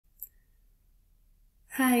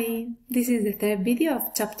Hi, this is the third video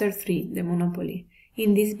of Chapter 3, the Monopoly.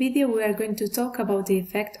 In this video we are going to talk about the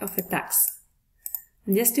effect of a tax.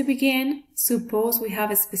 And just to begin, suppose we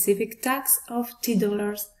have a specific tax of $T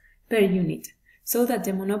per unit, so that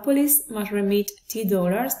the monopolist must remit $T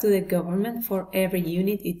to the government for every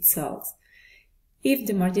unit it sells. If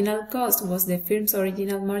the marginal cost was the firm's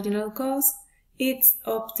original marginal cost, its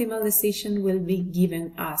optimal decision will be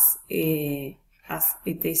given as it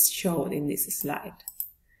is shown in this slide.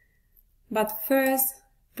 But first,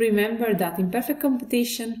 remember that in perfect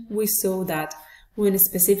competition we saw that when a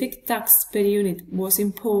specific tax per unit was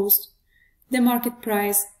imposed, the market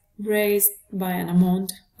price raised by an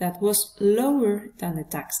amount that was lower than the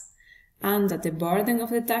tax, and that the burden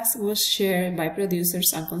of the tax was shared by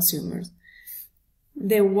producers and consumers.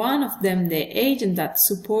 The one of them, the agent that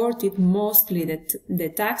supported mostly the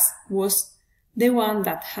tax, was the one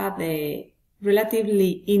that had a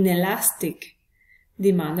relatively inelastic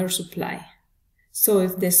demand or supply. So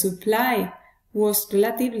if the supply was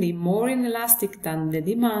relatively more inelastic than the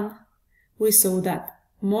demand, we saw that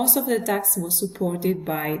most of the tax was supported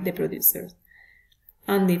by the producers.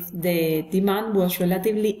 And if the demand was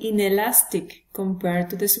relatively inelastic compared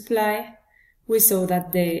to the supply, we saw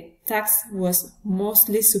that the tax was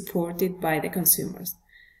mostly supported by the consumers.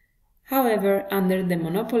 However, under the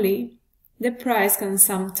monopoly, the price can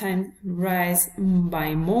sometimes rise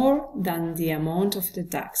by more than the amount of the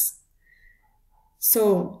tax.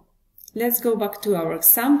 So let's go back to our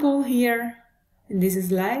example here in this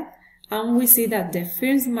slide, and we see that the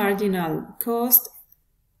firm's marginal cost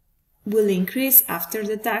will increase after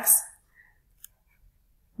the tax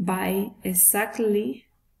by exactly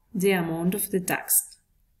the amount of the tax.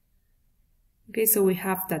 Okay, so we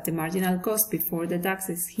have that the marginal cost before the tax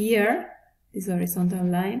is here, this horizontal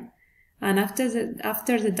line, and after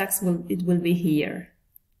the tax it will be here.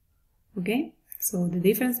 Okay, so the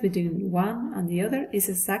difference between one and the other is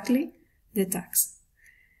exactly the tax.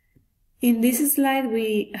 In this slide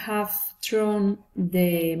we have drawn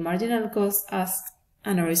the marginal cost as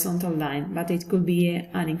an horizontal line, but it could be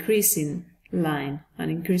an increasing line,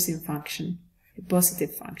 an increasing function, a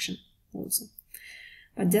positive function also.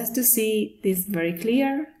 But just to see this very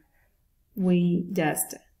clear, we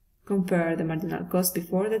just compare the marginal cost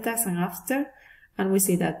before the tax and after, and we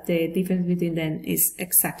see that the difference between them is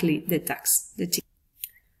exactly the tax, the T.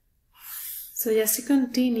 So just to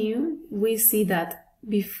continue, we see that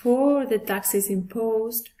before the tax is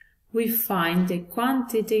imposed, we find the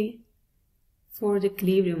quantity for the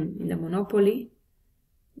equilibrium in the monopoly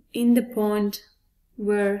at the point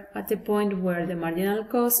where the marginal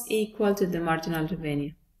cost equal to the marginal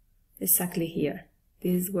revenue. Exactly here.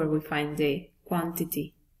 This is where we find the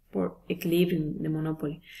quantity for equilibrium in the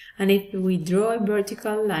monopoly. And if we draw a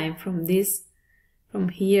vertical line from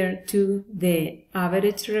here to the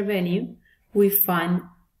average revenue, we find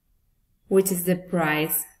which is the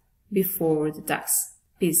price before the tax,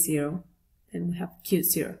 P0, and we have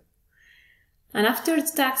Q0. And after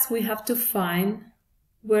the tax, we have to find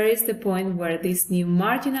where is the point where this new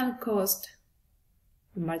marginal cost,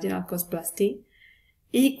 the marginal cost plus T,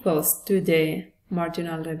 equals to the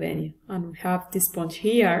marginal revenue. And we have this point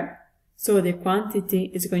here, so the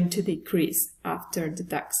quantity is going to decrease after the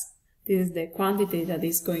tax. This is the quantity that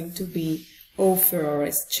is going to be offered or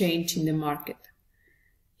exchanged in the market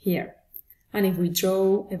here. And if we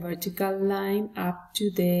draw a vertical line up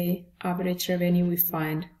to the average revenue, we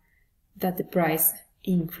find that the price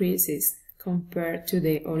increases compared to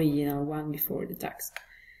the original one before the tax.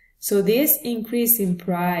 So this increase in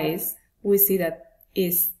price, we see that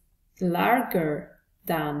is larger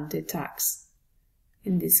than the tax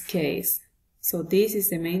in this case. So this is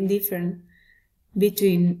the main difference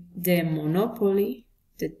between the monopoly,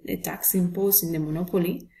 the tax imposed in the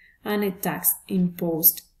monopoly, and a tax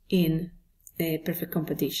imposed in the perfect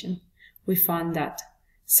competition. We found that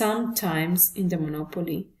sometimes in the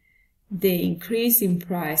monopoly the increase in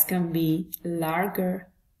price can be larger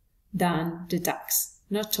than the tax.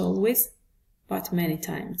 Not always, but many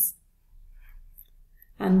times.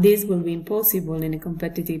 And this will be impossible in a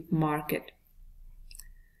competitive market.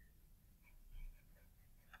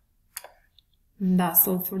 And that's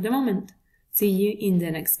all for the moment. See you in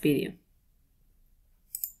the next video.